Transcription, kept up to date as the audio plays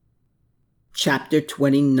Chapter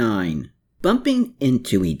 29. Bumping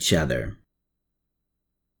into each other.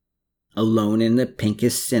 Alone in the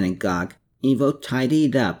pinkest synagogue, Ivo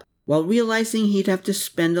tidied up while realizing he'd have to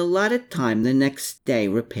spend a lot of time the next day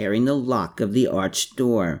repairing the lock of the arched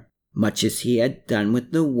door, much as he had done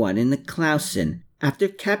with the one in the Clausen after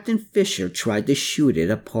Captain Fisher tried to shoot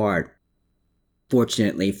it apart.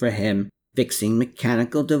 Fortunately for him, fixing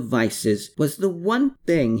mechanical devices was the one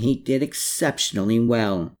thing he did exceptionally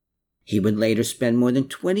well. He would later spend more than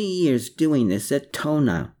 20 years doing this at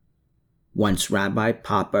Tona. Once Rabbi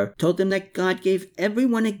Popper told him that God gave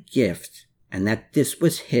everyone a gift, and that this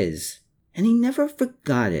was his, and he never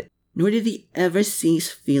forgot it, nor did he ever cease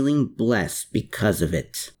feeling blessed because of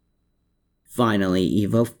it. Finally,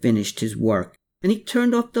 Ivo finished his work, and he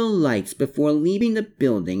turned off the lights before leaving the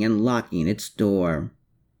building and locking its door.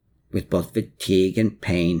 With both fatigue and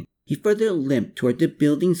pain, he further limped toward the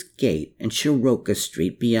building's gate and Shiroka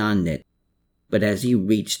Street beyond it. But as he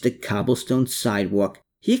reached the cobblestone sidewalk,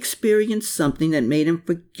 he experienced something that made him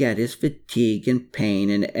forget his fatigue and pain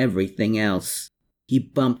and everything else. He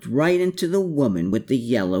bumped right into the woman with the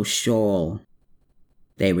yellow shawl.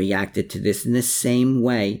 They reacted to this in the same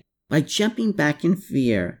way, by jumping back in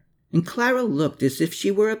fear, and Clara looked as if she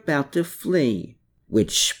were about to flee,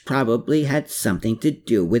 which probably had something to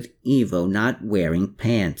do with Ivo not wearing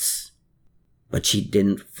pants. But she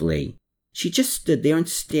didn't flee. She just stood there and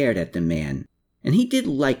stared at the man, and he did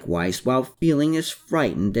likewise while feeling as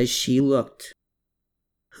frightened as she looked.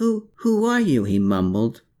 Who are you?" he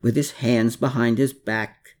mumbled, with his hands behind his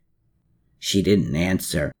back. She didn't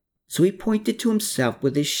answer, so he pointed to himself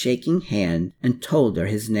with his shaking hand and told her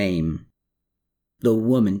his name. The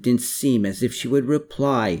woman didn't seem as if she would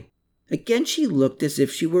reply. Again she looked as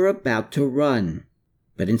if she were about to run,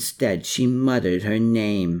 but instead she muttered her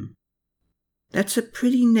name. "That's a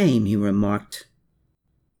pretty name," he remarked.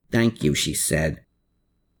 "Thank you," she said.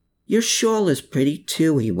 "Your shawl is pretty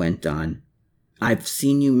too," he went on. "I've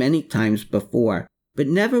seen you many times before, but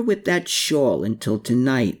never with that shawl until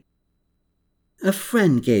tonight." "A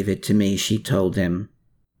friend gave it to me," she told him.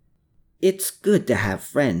 "It's good to have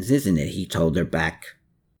friends, isn't it?" he told her back.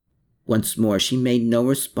 Once more she made no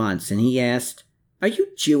response, and he asked, "Are you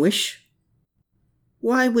Jewish?"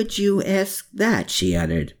 "Why would you ask that?" she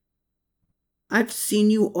uttered. "I've seen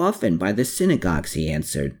you often by the synagogues," he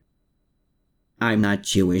answered. "I'm not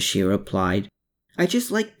Jewish," he replied. "I just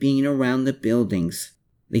like being around the buildings.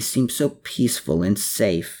 They seem so peaceful and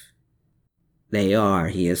safe." "They are,"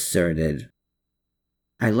 he asserted.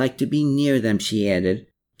 "I like to be near them," she added,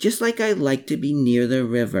 "just like I like to be near the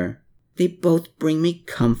river. They both bring me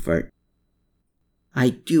comfort." "I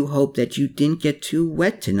do hope that you didn't get too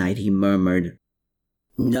wet tonight," he murmured.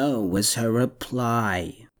 "No," was her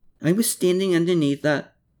reply. "I was standing underneath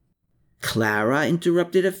a—" "Clara,"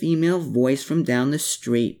 interrupted a female voice from down the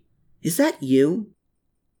street. "Is that you?"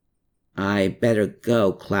 "I better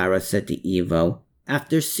go," Clara said to Ivo,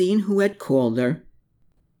 after seeing who had called her.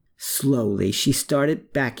 Slowly she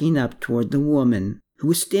started backing up toward the woman, who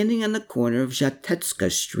was standing on the corner of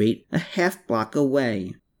Zatetska Street a half-block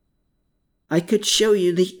away. "I could show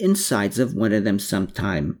you the insides of one of them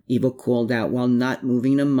sometime," Ivo called out while not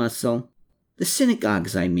moving a muscle. "The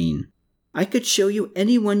synagogues, I mean. I could show you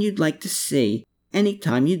any one you'd like to see, any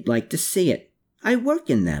time you'd like to see it. I work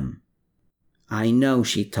in them." "I know,"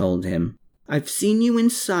 she told him. "I've seen you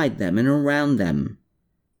inside them and around them."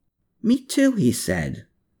 "Me too," he said.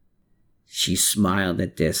 She smiled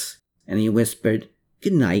at this, and he whispered,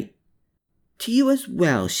 "Good night." "To you as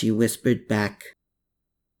well," she whispered back.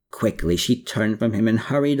 Quickly she turned from him and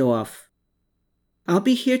hurried off. "I'll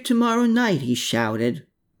be here tomorrow night," he shouted.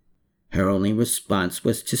 Her only response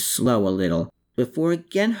was to slow a little before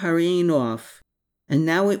again hurrying off, and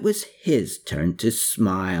now it was his turn to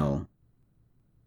smile.